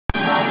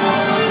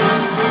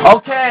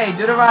Okay,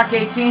 Do the Rock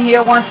 18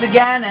 here once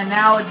again, and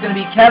now it's going to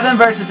be Kevin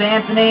versus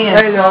Anthony in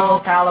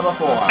Soul Calibur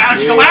 4.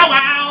 Chicka wow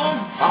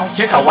wow! Oh,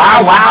 chicka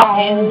wow wow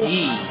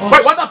indeed.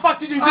 Wait, what the fuck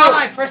did you do? Oh,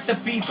 I pressed the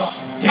B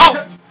button. Oh!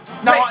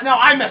 No, no,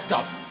 I messed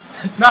up.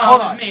 No,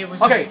 hold it on. was me. It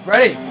was Okay,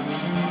 ready?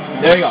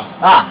 There you go.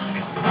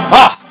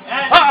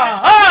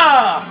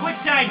 Quick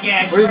side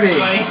gag. What do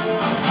you mean?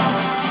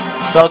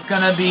 So it's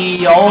going to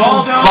be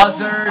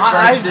OldBuzzard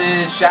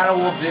versus Shadow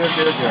Wolf 000.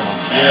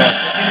 Yeah.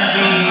 It's gonna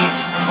be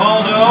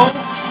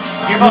Voldo.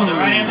 You're Voldo,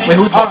 right, Anthony? Wait,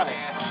 who's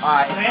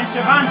Alright. And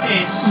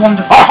Cervantes.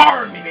 Wonderful.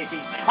 Horror me, matey!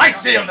 I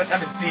sailed the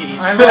seven seas,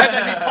 I and love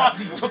then that. the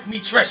posse took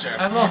me treasure,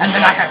 I love and then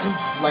I had to,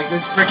 like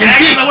this freaking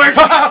That's beat. the word.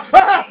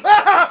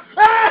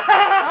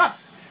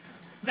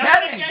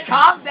 Kevin,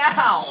 calm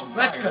down.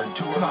 Let's go.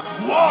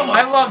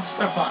 I love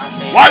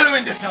Cervantes. Wallow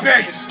in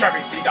despair, you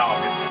scurvy sea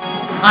dog.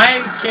 I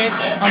can't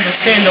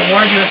understand the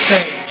word you're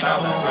saying.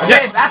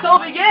 Okay, battle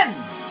begins.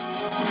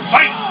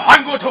 Fight!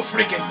 I'm going to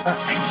freaking...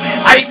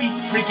 I be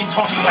freaking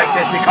talking like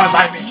this because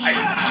I'm a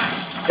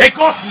pirate. A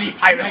ghostly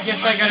pirate. I guess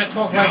I gotta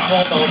talk like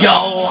Voldo.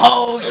 Yo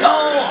ho,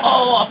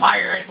 a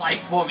pirate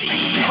life for me.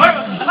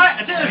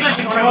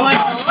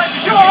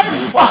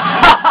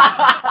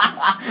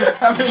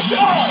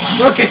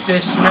 Look at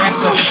this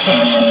massive.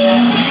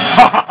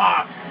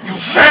 You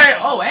fail!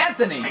 Oh,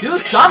 Anthony, do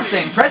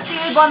something. Press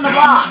the A button to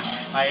block.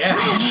 I am.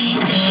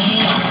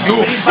 You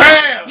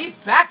fail! He's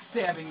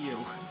backstabbing you.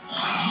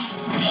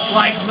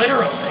 Like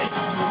literally.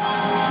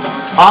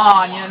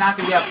 Oh, and you're not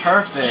going to get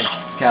perfect,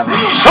 Kevin.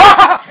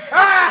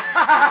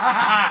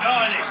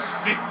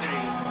 Victory.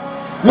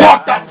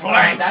 Walk the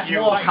plank, That's you!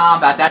 Mortal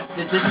Kombat.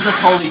 This is a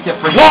totally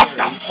different Walk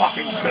the series.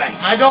 fucking plank!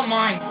 I don't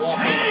mind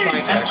walking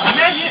like that.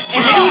 Imagine, and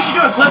maybe we should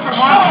do a clip for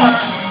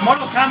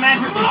Mortal Kombat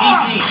versus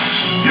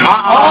DC.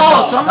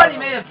 Oh, somebody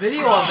made a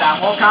video of that.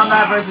 Mortal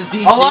Kombat versus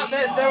DC.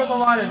 There was a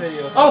lot of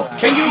videos. Oh,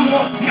 can you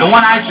The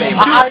one I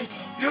favor.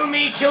 do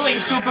me killing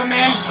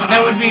Superman?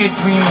 That would be a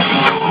dream.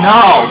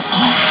 No.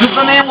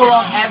 Superman will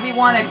own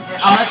everyone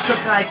unless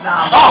Kryptonite's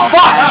not. Oh,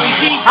 fuck!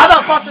 Okay. How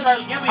the fuck did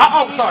I...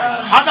 Oh, sorry.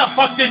 How the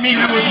fuck did me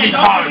lose me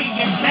card?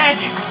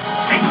 Magic.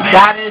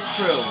 That is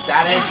true.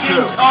 That is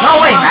true. No,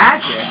 wait,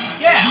 magic?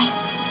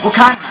 Yeah. What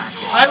kind of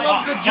magic? I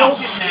love the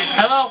Joker.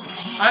 Hello.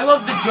 I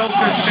love the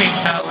Joker's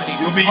fatality.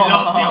 You be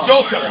the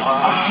Joker.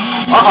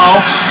 Uh-oh.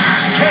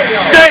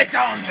 Stay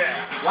down there!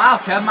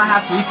 Wow, Kevin might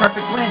have 3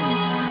 perfect wins.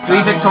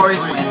 3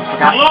 victorious wins.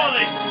 Forgot.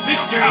 Flawless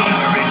victory.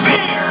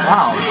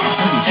 Wow.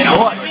 And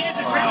Short.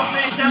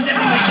 Rock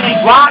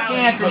Rock,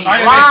 Anthony.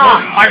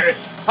 Rock.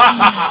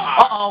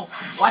 Uh-oh.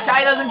 Watch out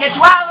he doesn't get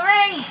you out of the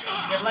ring.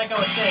 Like I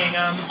was saying,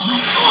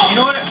 you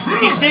know what?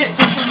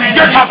 Superman.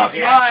 Get out of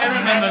here! I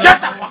remember Get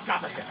that. the fuck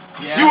out of here!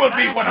 Yeah. You will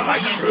be one of my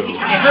crew.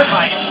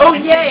 Oh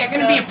yeah, you're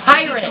gonna be a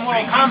pirate.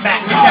 Mortal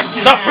Kombat.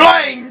 The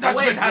flying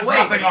Wait, Dutchman has wait.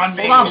 nothing on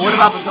me. Hold on, what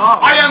about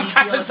Bizarro? I am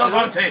Captain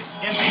Cervantes.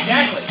 Yes,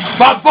 exactly.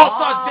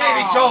 Barbossa Oh,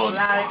 Davy Jones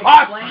that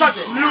are explains such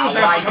it. losers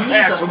Why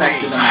compared he's to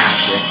affected me. the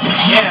magic.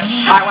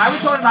 Yeah. Alright, why are we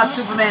talking about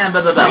Superman and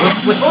blah, blah, blah?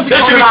 We're supposed to be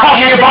This talking is about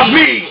talking about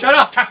Anthony. me. Shut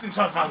up, Captain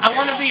Cervantes. I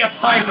want to be a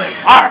pirate.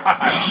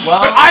 Alright.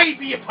 Well- But I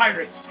be a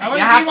pirate. I want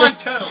You to have be to- one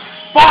too.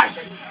 Fine.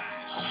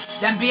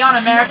 Then be on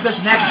America's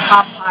Next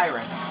Top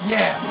Pirate.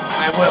 Yeah,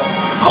 I will.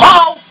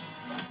 Oh!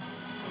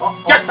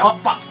 Get the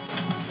fuck.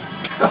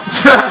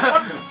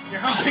 You're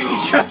humping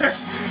each other.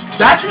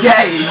 That's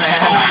gay,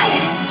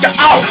 man.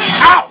 Ow!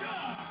 Ow!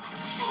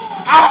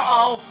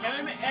 Uh-oh.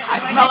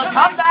 I smell a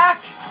comeback.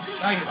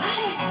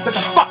 What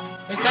the fuck?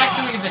 It's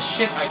actually the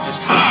shit I just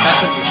took. That's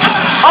what you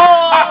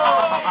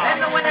Oh! And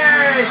the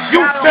winner is You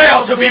Shadow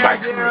failed to Wolf be my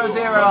 000.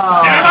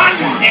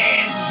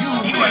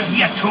 You have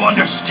yet to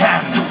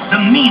understand the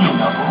meaning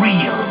of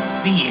real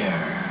fear.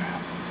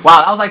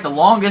 Wow, that was like the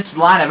longest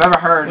line I've ever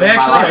heard. We in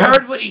my actually life.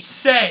 heard what he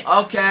said.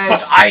 Okay.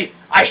 But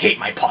I hate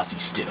my posse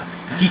still.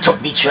 He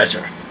took me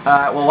treasure.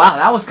 Well, wow,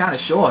 that was kind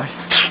of short.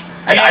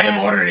 And I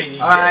am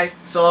ordering. Alright,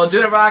 so Do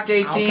the Rock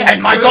 18. Okay.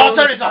 And my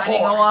daughter is a signing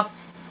whore. off.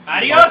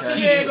 Adios, Okay.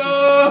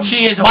 Diego.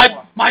 She is a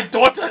whore. My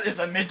daughter is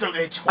a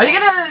middle-aged Are you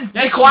gonna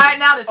be quiet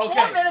now? There's 4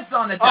 Okay. minutes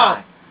on the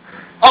dot.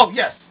 Oh,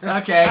 yes.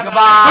 Okay,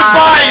 goodbye.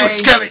 Goodbye,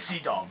 you scary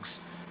sea dogs.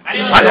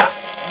 Adios. Adios.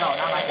 No,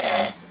 not my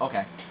dad.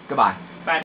 Okay, goodbye.